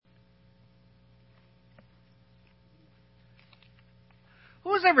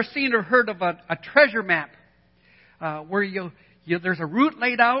Who's ever seen or heard of a treasure map where there's a route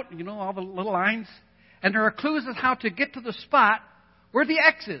laid out, all the little lines, and there are clues as how to get to the spot where the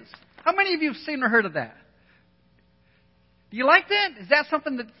X is? How many of you have seen or heard of that? Do you like that? Is that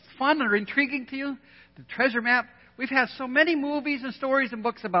something that's fun or intriguing to you? The treasure map? We've had so many movies and stories and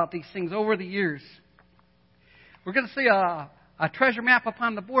books about these things over the years. We're going to see a treasure map up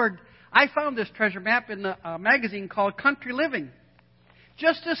on the board. I found this treasure map in a magazine called Country Living.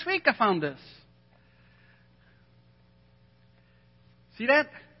 Just this week I found this. See that?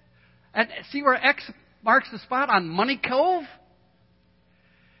 And see where X marks the spot on Money Cove?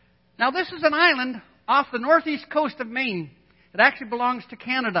 Now this is an island off the northeast coast of Maine. It actually belongs to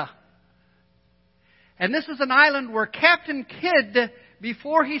Canada. And this is an island where Captain Kidd,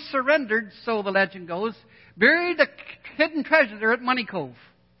 before he surrendered, so the legend goes, buried the hidden treasure there at Money Cove.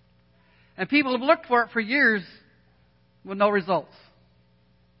 And people have looked for it for years with no results.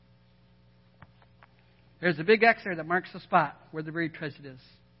 There's a big X there that marks the spot where the buried treasure is.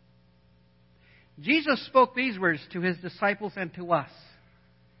 Jesus spoke these words to his disciples and to us.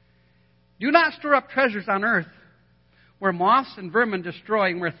 Do not store up treasures on earth where moths and vermin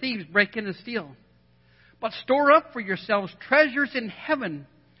destroy and where thieves break in and steal. But store up for yourselves treasures in heaven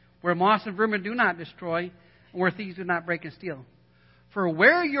where moths and vermin do not destroy and where thieves do not break and steal. For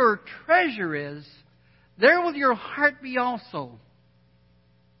where your treasure is, there will your heart be also.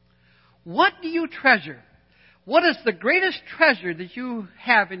 What do you treasure? What is the greatest treasure that you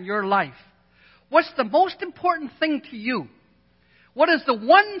have in your life? What's the most important thing to you? What is the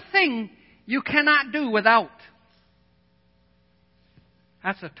one thing you cannot do without?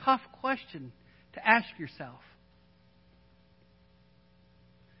 That's a tough question to ask yourself.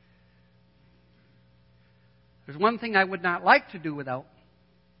 There's one thing I would not like to do without,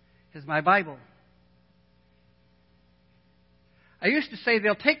 is my Bible. I used to say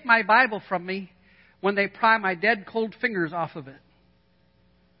they'll take my Bible from me when they pry my dead cold fingers off of it.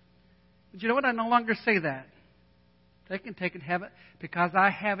 But you know what? I no longer say that. They can take and have it because I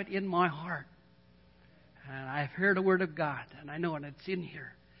have it in my heart. And I've heard the Word of God, and I know it. It's in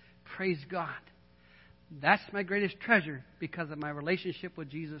here. Praise God. That's my greatest treasure because of my relationship with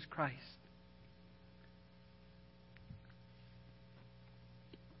Jesus Christ.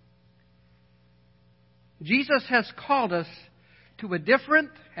 Jesus has called us to a different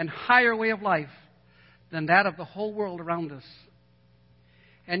and higher way of life than that of the whole world around us.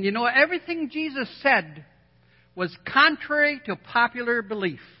 And everything Jesus said was contrary to popular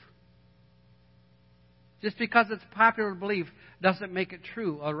belief. Just because it's popular belief doesn't make it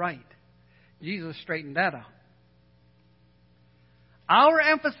true or right. Jesus straightened that out. Our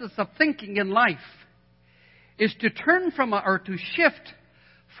emphasis of thinking in life is to turn from to shift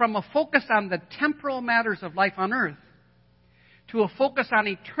from a focus on the temporal matters of life on earth to a focus on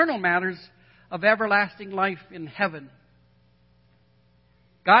eternal matters of everlasting life in heaven.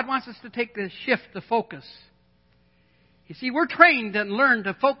 God wants us to take this shift to focus. You see, we're trained and learned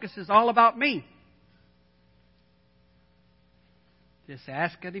to focus is all about me. Just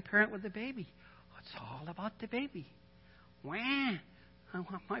ask any parent with a baby. It's all about the baby. Wah, I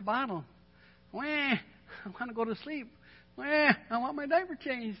want my bottle. Wah, I want to go to sleep. Wah, I want my diaper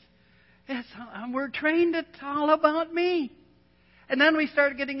changed. We're trained it's all about me. And then we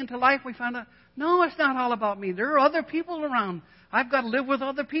started getting into life. We found out, no, it's not all about me. There are other people around. I've got to live with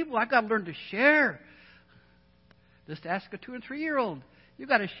other people. I've got to learn to share. Just ask a 2 and 3 year old. You've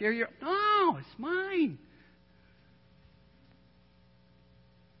got to share your... No, it's mine.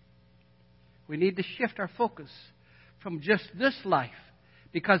 We need to shift our focus from just this life,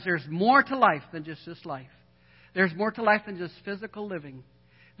 because there's more to life than just this life. There's more to life than just physical living.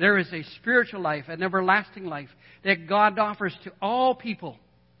 There is a spiritual life, an everlasting life that God offers to all people.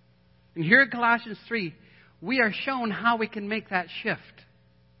 And here in Colossians 3, we are shown how we can make that shift.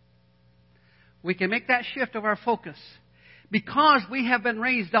 We can make that shift of our focus because we have been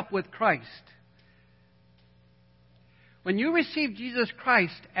raised up with Christ. When you receive Jesus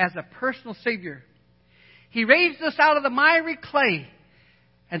Christ as a personal Savior, He raised us out of the miry clay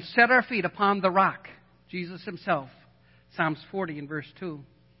and set our feet upon the rock, Jesus Himself. Psalms 40 and verse 2.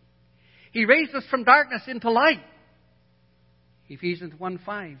 He raised us from darkness into light. Ephesians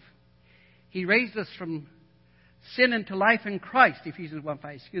 1:5. He raised us from sin into life in Christ. Ephesians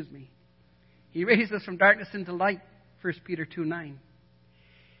 1:5, He raised us from darkness into light. 1 Peter 2:9.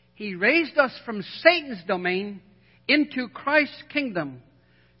 He raised us from Satan's domain into Christ's kingdom.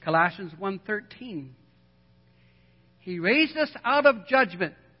 Colossians 1:13. He raised us out of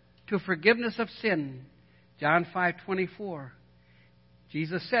judgment to forgiveness of sin. John 5:24.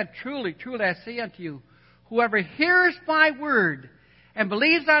 Jesus said, truly, truly, I say unto you, whoever hears my word and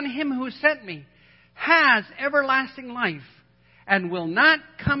believes on him who sent me has everlasting life and will not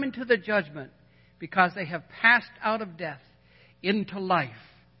come into the judgment, because they have passed out of death into life.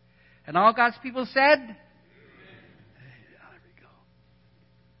 And all God's people said, Amen. There we go.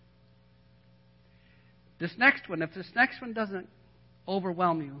 This next one, if this next one doesn't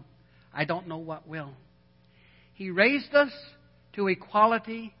overwhelm you, I don't know what will. He raised us to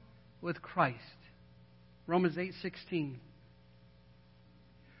equality with Christ. Romans 8:16.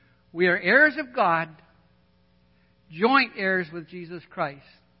 We are heirs of God, joint heirs with Jesus Christ.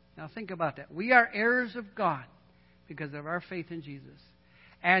 Now think about that. We are heirs of God because of our faith in Jesus,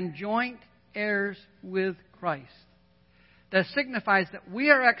 and joint heirs with Christ. That signifies that we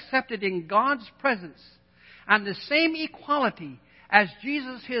are accepted in God's presence on the same equality as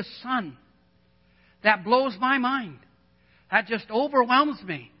Jesus, His Son. That blows my mind. That just overwhelms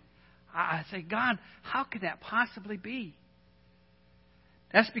me. I say, God, how could that possibly be?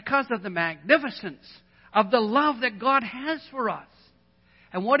 That's because of the magnificence of the love that God has for us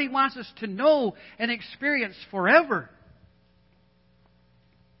and what He wants us to know and experience forever.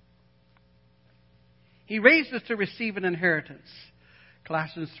 He raised us to receive an inheritance.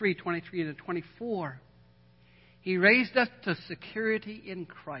 Colossians 3:23-24. He raised us to security in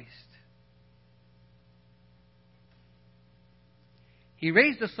Christ. He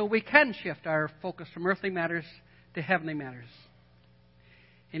raised us so we can shift our focus from earthly matters to heavenly matters.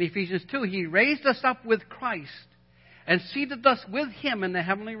 In Ephesians 2, He raised us up with Christ and seated us with Him in the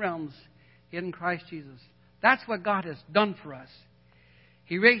heavenly realms in Christ Jesus. That's what God has done for us.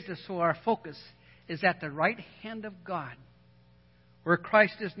 He raised us so our focus is at the right hand of God, where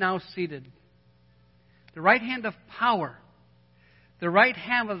Christ is now seated. The right hand of power, the right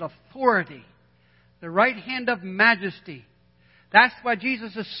hand of authority, the right hand of majesty. That's why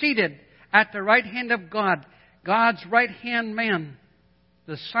Jesus is seated at the right hand of God, God's right hand man,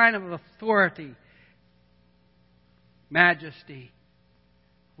 the sign of authority, majesty.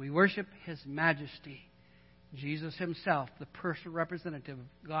 We worship His majesty, Jesus Himself, the personal representative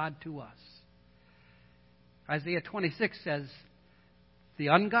of God to us. Isaiah 26 says, the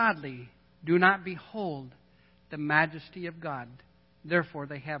ungodly do not behold the majesty of God. Therefore,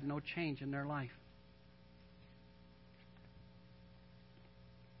 they have no change in their life.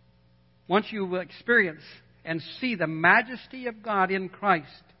 Once you experience and see the majesty of God in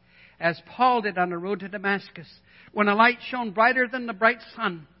Christ, as Paul did on the road to Damascus, when a light shone brighter than the bright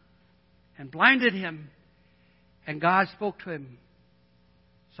sun and blinded him, and God spoke to him,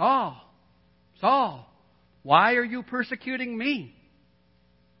 Saul, Saul, why are you persecuting me?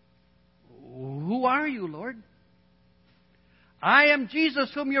 Who are you, Lord? I am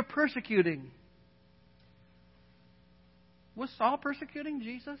Jesus whom you're persecuting. Was Saul persecuting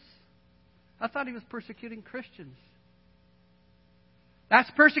Jesus? I thought he was persecuting Christians. That's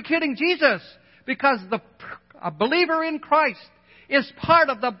persecuting Jesus, because a believer in Christ is part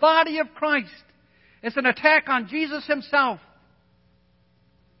of the body of Christ. It's an attack on Jesus Himself.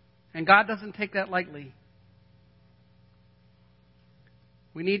 And God doesn't take that lightly.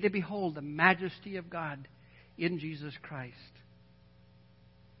 We need to behold the majesty of God in Jesus Christ.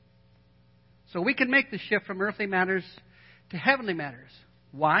 So we can make the shift from earthly matters to heavenly matters.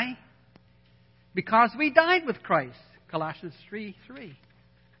 Why? Because we died with Christ. Colossians 3:3.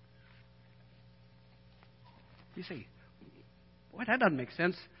 You say, boy, that doesn't make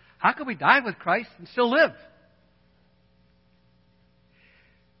sense. How can we die with Christ and still live?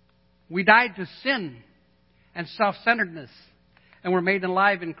 We died to sin and self-centeredness, and we're made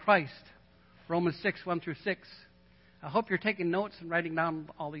alive in Christ. Romans 6:1-6. I hope you're taking notes and writing down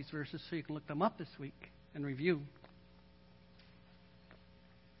all these verses so you can look them up this week and review.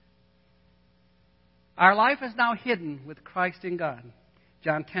 Our life is now hidden with Christ in God.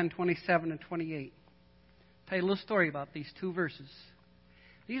 John 10:27-28. Tell you a little story about these two verses.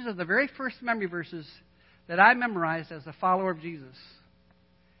 These are the very first memory verses that I memorized as a follower of Jesus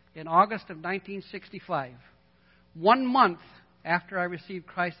in August of 1965. 1 month after I received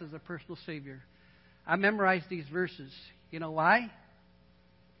Christ as a personal Savior, I memorized these verses. You know why?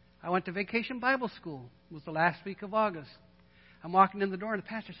 I went to Vacation Bible School. It was the last week of August. I'm walking in the door and the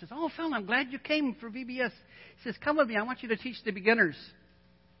pastor says, "Oh, Phil, I'm glad you came for VBS." He says, "Come with me. I want you to teach the beginners."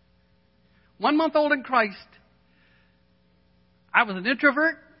 1 month old in Christ. I was an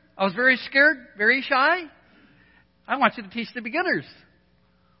introvert. I was very scared, very shy. I want you to teach the beginners.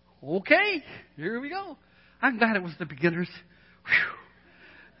 Okay, here we go. I'm glad it was the beginners. Whew.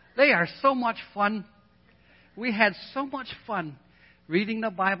 They are so much fun. We had so much fun reading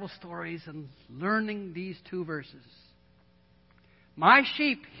the Bible stories and learning these two verses. My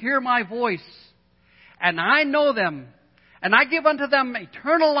sheep hear my voice, and I know them, And I give unto them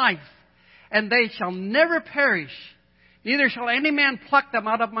eternal life, and they shall never perish, neither shall any man pluck them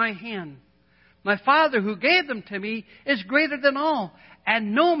out of my hand. My Father who gave them to me is greater than all,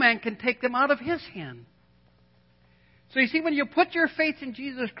 and no man can take them out of his hand. So you see, when you put your faith in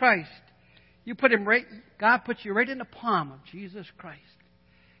Jesus Christ, you put him right, God puts you right in the palm of Jesus Christ.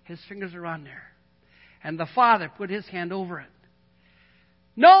 His fingers are on there. And the Father put his hand over it.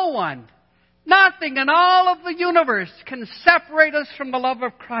 No one, nothing in all of the universe can separate us from the love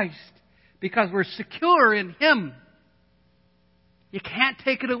of Christ, because we're secure in him. You can't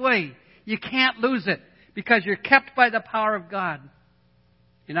take it away. You can't lose it, because you're kept by the power of God.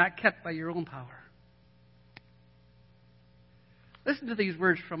 You're not kept by your own power. Listen to these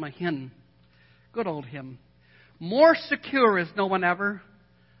words from a hymn. Good old hymn. More secure is no one ever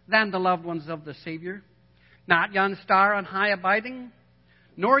than the loved ones of the Savior. Not yon star on high abiding,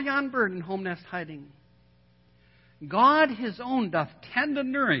 nor yon bird in home nest hiding. God his own doth tend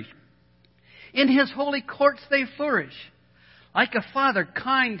and nourish. In his holy courts they flourish. Like a father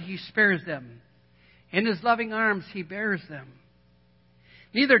kind he spares them. In his loving arms he bears them.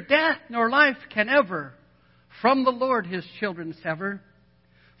 Neither death nor life can ever from the Lord his children sever.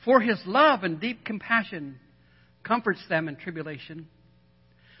 For his love and deep compassion comforts them in tribulation.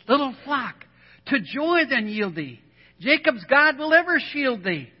 Little flock, to joy then yield thee. Jacob's God will ever shield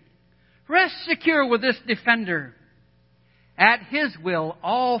thee. Rest secure with this defender. At his will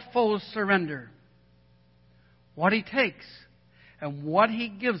all foes surrender. What he takes and what he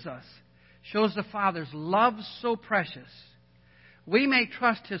gives us shows the Father's love so precious. We may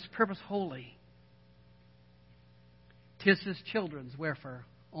trust his purpose wholly. 'Tis his children's wherefore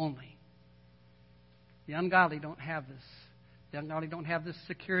only. The ungodly don't have this. The ungodly don't have this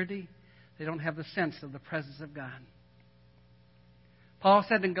security. They don't have the sense of the presence of God. Paul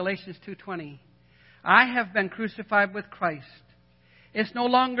said in Galatians 2:20, I have been crucified with Christ. It's no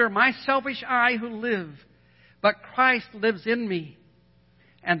longer my selfish I who live, but Christ lives in me.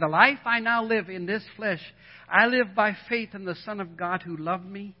 And the life I now live in this flesh, I live by faith in the Son of God who loved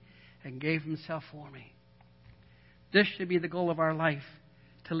me and gave himself for me. This should be the goal of our life,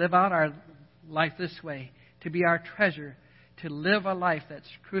 to live out our life this way, to be our treasure, to live a life that's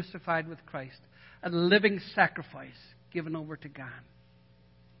crucified with Christ, a living sacrifice given over to God.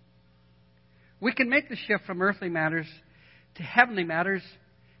 We can make the shift from earthly matters to heavenly matters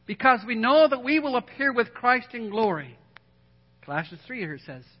because we know that we will appear with Christ in glory. Colossians 3 here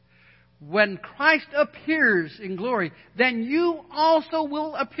says, when Christ appears in glory, then you also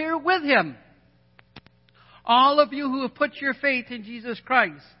will appear with him. All of you who have put your faith in Jesus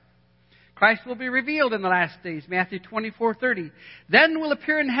Christ. Christ will be revealed in the last days, Matthew 24:30. Then will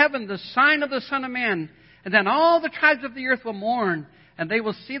appear in heaven the sign of the Son of Man, and then all the tribes of the earth will mourn, and they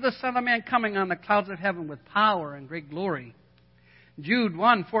will see the Son of Man coming on the clouds of heaven with power and great glory. Jude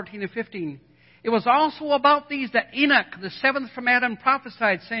 1:14-15. It was also about these that Enoch, the seventh from Adam,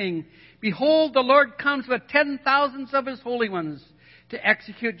 prophesied, saying, Behold, the Lord comes with 10,000s of his holy ones, to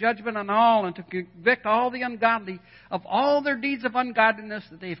execute judgment on all and to convict all the ungodly of all their deeds of ungodliness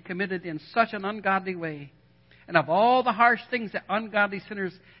that they have committed in such an ungodly way, and of all the harsh things that ungodly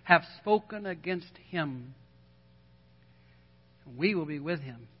sinners have spoken against him. We will be with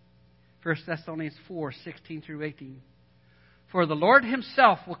him. 1 Thessalonians 4:16-18. For the Lord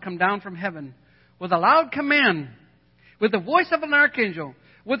himself will come down from heaven with a loud command, with the voice of an archangel,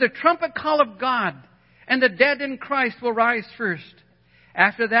 with the trumpet call of God, and the dead in Christ will rise first.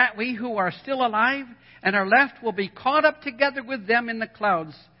 After that, we who are still alive and are left will be caught up together with them in the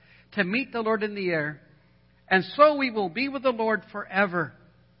clouds to meet the Lord in the air. And so we will be with the Lord forever.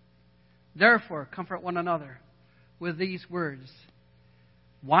 Therefore, comfort one another with these words.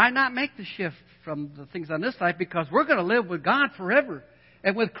 Why not make the shift from the things on this life? Because we're going to live with God forever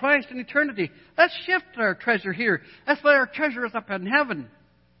and with Christ in eternity. Let's shift our treasure here. That's why our treasure is up in heaven.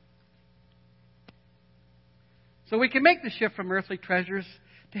 So we can make the shift from earthly treasures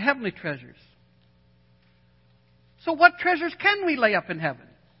to heavenly treasures. So what treasures can we lay up in heaven?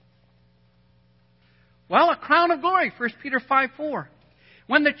 Well, a crown of glory, 1 Peter 5:4.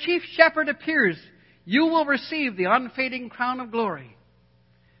 When the chief shepherd appears, you will receive the unfading crown of glory.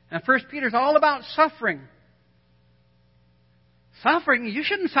 And 1 Peter is all about suffering. Suffering? You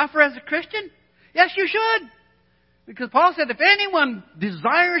shouldn't suffer as a Christian. Yes, you should. Because Paul said, if anyone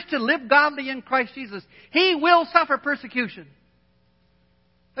desires to live godly in Christ Jesus, he will suffer persecution.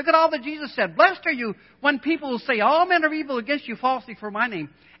 Look at all that Jesus said. Blessed are you when people will say, all men are evil against you falsely for my name,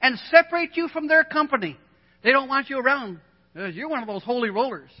 and separate you from their company. They don't want you around. Because you're one of those holy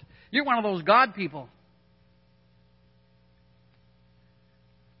rollers. You're one of those God people.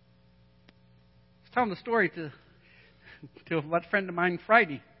 I was telling the story to to a friend of mine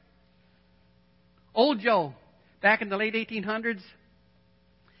Friday. Old Joe, back in the late 1800s,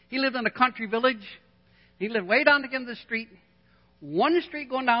 he lived in a country village. He lived way down the end of the street. One street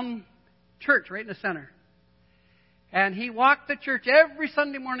going down, church right in the center. And he walked to church every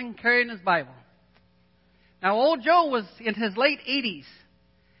Sunday morning carrying his Bible. Now, old Joe was in his late 80s.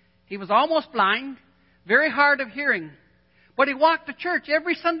 He was almost blind, very hard of hearing. But he walked to church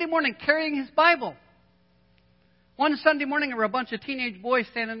every Sunday morning carrying his Bible. One Sunday morning, there were a bunch of teenage boys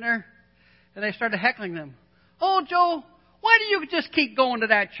standing there, and they started heckling them. "Oh, Joe, why do you just keep going to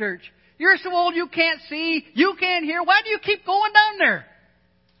that church? You're so old you can't see, you can't hear. Why do you keep going down there?"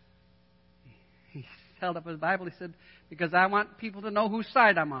 He held up his Bible. He said, "Because I want people to know whose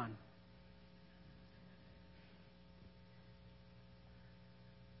side I'm on."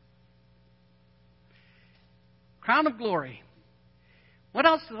 Crown of glory. What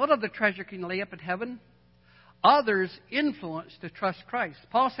else? What other treasure can you lay up in heaven? Others' influence to trust Christ.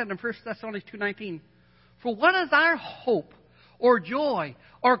 Paul said in 1 Thessalonians 2:19, "For what is our hope or joy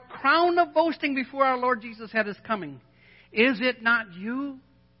or crown of boasting before our Lord Jesus at His coming? Is it not you?"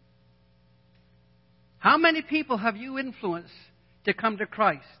 How many people have you influenced to come to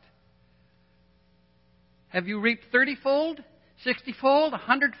Christ? Have you reaped 30-fold, 60-fold,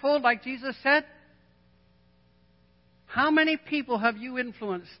 100-fold like Jesus said? How many people have you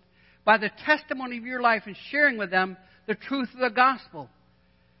influenced by the testimony of your life and sharing with them the truth of the gospel?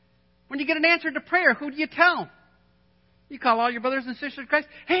 When you get an answer to prayer, who do you tell? You call all your brothers and sisters in Christ.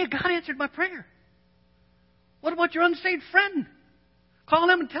 "Hey, God answered my prayer." What about your unsaved friend? Call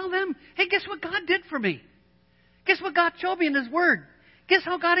them and tell them, "Hey, guess what God did for me? Guess what God showed me in His Word? Guess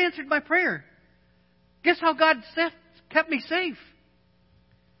how God answered my prayer? Guess how God kept me safe?"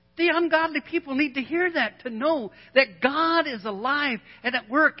 The ungodly people need to hear that, to know that God is alive and at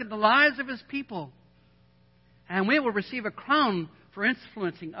work in the lives of His people. And we will receive a crown for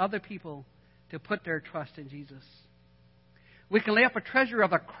influencing other people to put their trust in Jesus. We can lay up a treasure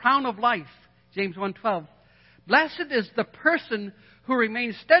of a crown of life, James 1:12. "Blessed is the person who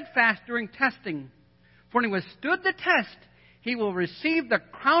remains steadfast during testing. For when he has stood the test, he will receive the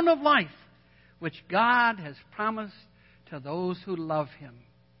crown of life, which God has promised to those who love Him."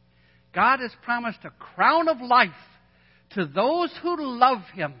 God has promised a crown of life to those who love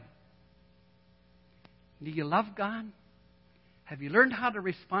Him. Do you love God? Have you learned how to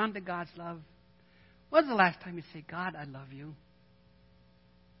respond to God's love? When's the last time you say, "God, I love you"?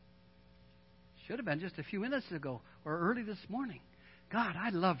 Should have been just a few minutes ago or early this morning. "God, I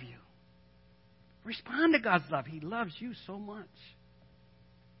love you." Respond to God's love. He loves you so much.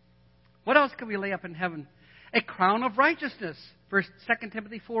 What else can we lay up in heaven? A crown of righteousness. 2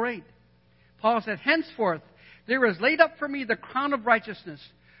 Timothy 4:8. Paul said, "Henceforth there is laid up for me the crown of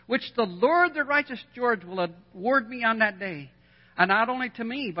righteousness, which the Lord, the righteous judge, will award me on that day, and not only to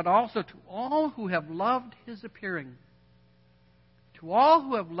me, but also to all who have loved His appearing." To all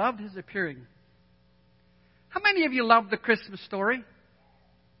who have loved His appearing. How many of you love the Christmas story?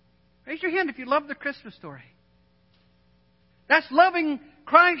 Raise your hand if you love the Christmas story. That's loving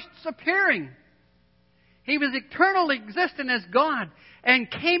Christ's appearing. He was eternally existent as God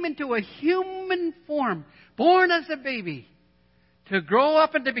and came into a human form, born as a baby, to grow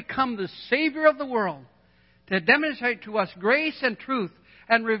up and to become the Savior of the world, to demonstrate to us grace and truth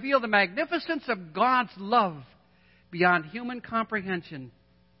and reveal the magnificence of God's love beyond human comprehension.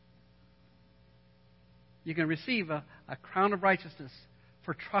 You can receive a crown of righteousness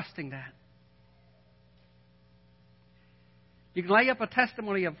for trusting that. You can lay up a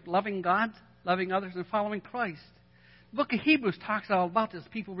testimony of loving God, loving others, and following Christ. The book of Hebrews talks all about this,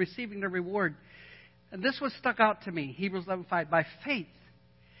 people receiving their reward. And this was stuck out to me, Hebrews 11:5. "By faith,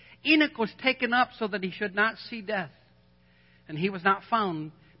 Enoch was taken up so that he should not see death. And he was not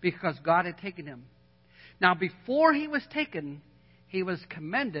found because God had taken him. Now before he was taken, he was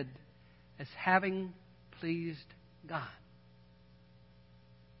commended as having pleased God."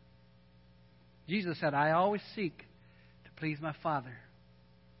 Jesus said, "I always seek to please my Father."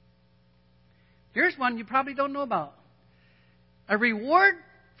 Here's one you probably don't know about. A reward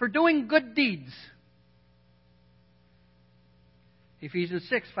for doing good deeds. Ephesians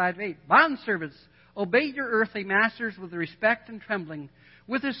 6:5-8. "Bondservants, obey your earthly masters with respect and trembling,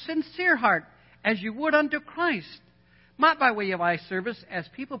 with a sincere heart, as you would unto Christ, not by way of eye service as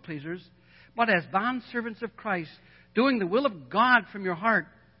people pleasers, but as bondservants of Christ, doing the will of God from your heart,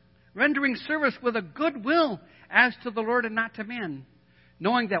 rendering service with a good will as to the Lord and not to men,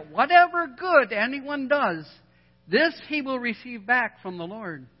 knowing that whatever good anyone does, this he will receive back from the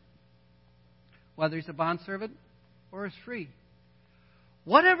Lord, whether he's a bondservant or is free."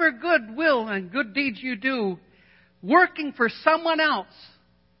 Whatever good will and good deeds you do, working for someone else,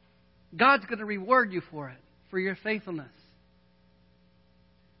 God's going to reward you for it, for your faithfulness.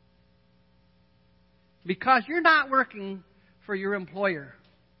 Because you're not working for your employer,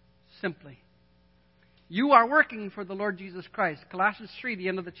 simply. You are working for the Lord Jesus Christ. Colossians 3, the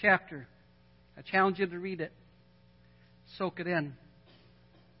end of the chapter. I challenge you to read it. Soak it in.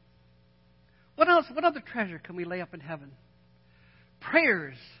 What else? What other treasure can we lay up in heaven?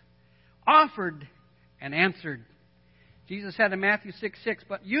 Prayers offered and answered. Jesus said in Matthew 6:6,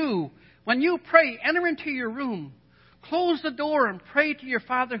 but you, when you pray, enter into your room, close the door, and pray to your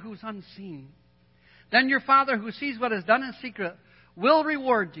Father who's unseen. Then your Father who sees what is done in secret will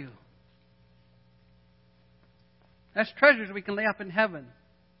reward you. That's treasures we can lay up in heaven.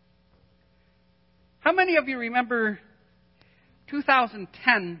 How many of you remember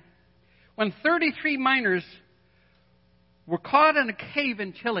 2010 when 33 miners were caught in a cave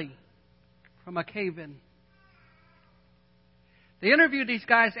in Chile from a cave-in? They interviewed these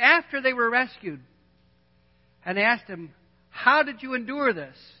guys after they were rescued and asked them, how did you endure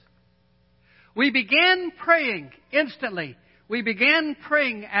this? We began praying instantly. We began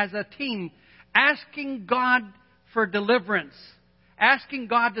praying as a team, asking God for deliverance, asking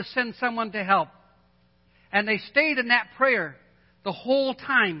God to send someone to help. And they stayed in that prayer the whole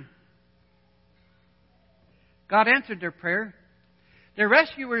time. God answered their prayer. Their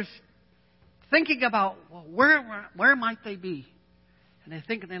rescuers thinking about, well, where might they be? And they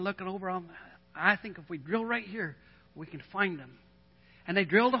think, and they're looking over on, I think if we drill right here, we can find them. And they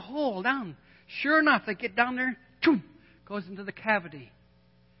drilled a hole down. Sure enough, they get down there, choom, goes into the cavity.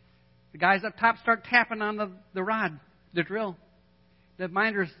 The guys up top start tapping on the rod, the drill. The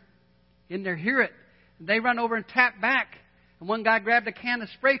miners in there hear it. And they run over and tap back. And one guy grabbed a can of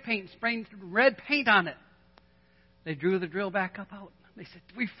spray paint and sprayed red paint on it. They drew the drill back up out. They said,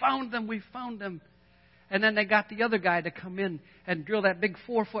 we found them, we found them. And then they got the other guy to come in and drill that big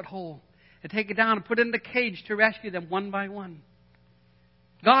 4-foot hole and take it down and put it in the cage to rescue them one by one.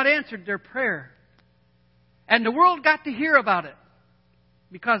 God answered their prayer. And the world got to hear about it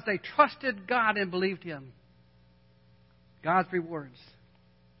because they trusted God and believed Him. God's rewards.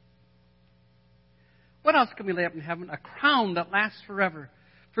 What else can we lay up in heaven? A crown that lasts forever.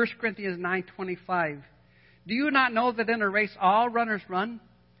 1 Corinthians 9:25. Do you not know that in a race all runners run,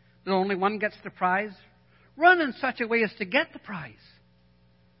 but only one gets the prize? Run in such a way as to get the prize.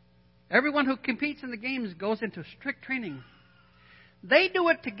 Everyone who competes in the games goes into strict training. They do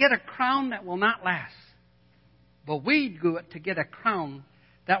it to get a crown that will not last. But we do it to get a crown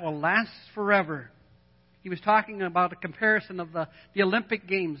that will last forever. He was talking about a comparison of the Olympic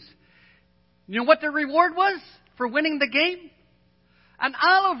Games. You know what the reward was for winning the game? An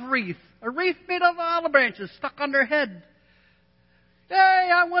olive wreath. A wreath made of olive branches stuck on their head.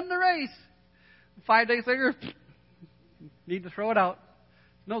 Yay, I won the race. 5 days later, need to throw it out.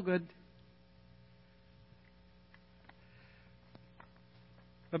 No good.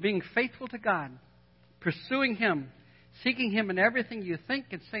 But being faithful to God, pursuing Him, seeking Him in everything you think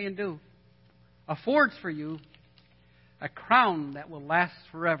and say and do, affords for you a crown that will last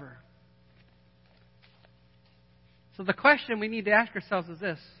forever. So the question we need to ask ourselves is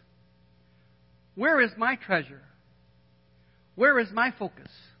this: where is my treasure? Where is my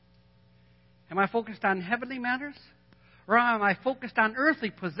focus? Am I focused on heavenly matters? Or am I focused on earthly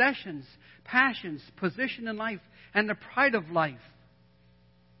possessions, passions, position in life, and the pride of life?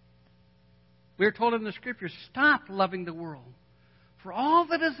 We are told in the Scriptures, stop loving the world. For all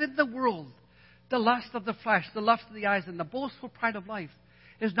that is in the world, the lust of the flesh, the lust of the eyes, and the boastful pride of life,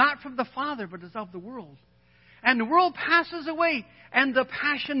 is not from the Father, but is of the world. And the world passes away, and the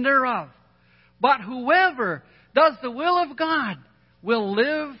passion thereof. But whoever does the will of God will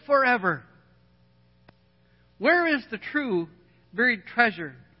live forever. Where is the true buried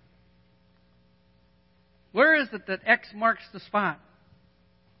treasure? Where is it that X marks the spot?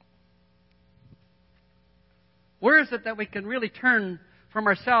 Where is it that we can really turn from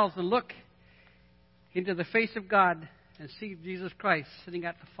ourselves and look into the face of God and see Jesus Christ sitting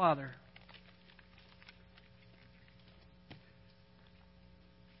at the Father?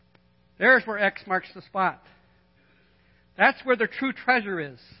 There's where X marks the spot. That's where the true treasure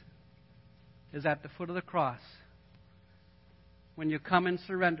is at the foot of the cross. When you come and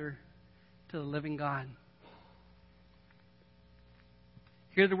surrender to the living God.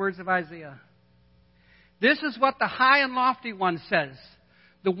 Hear the words of Isaiah. This is what the high and lofty one says.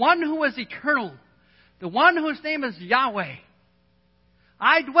 The one who is eternal. The one whose name is Yahweh.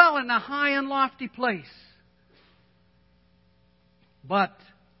 I dwell in a high and lofty place. But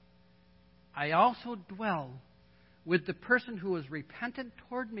I also dwell with the person who is repentant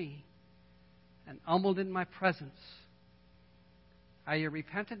toward me and humbled in my presence. Are you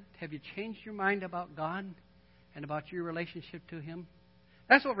repentant? Have you changed your mind about God and about your relationship to Him?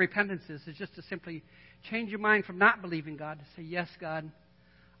 That's what repentance is just to simply change your mind from not believing God to say, yes, God,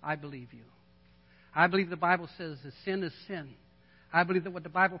 I believe you. I believe the Bible says that sin is sin. I believe that what the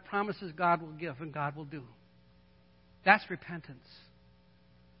Bible promises God will give and God will do. That's repentance.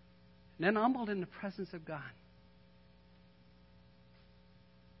 And then humbled in the presence of God.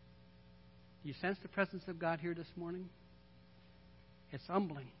 You sense the presence of God here this morning? It's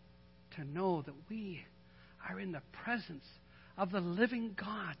humbling to know that we are in the presence of the living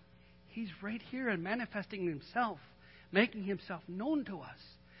God. He's right here and manifesting Himself, making Himself known to us,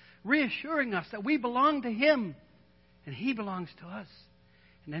 reassuring us that we belong to Him and He belongs to us.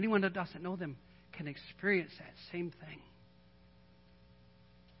 And anyone that doesn't know them can experience that same thing.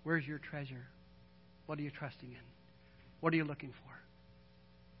 Where's your treasure? What are you trusting in? What are you looking for?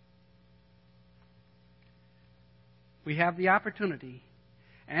 We have the opportunity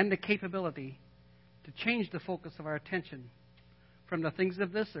and the capability to change the focus of our attention from the things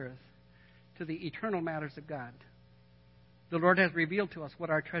of this earth to the eternal matters of God. The Lord has revealed to us what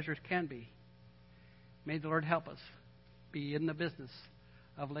our treasures can be. May the Lord help us be in the business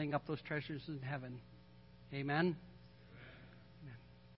of laying up those treasures in heaven. Amen.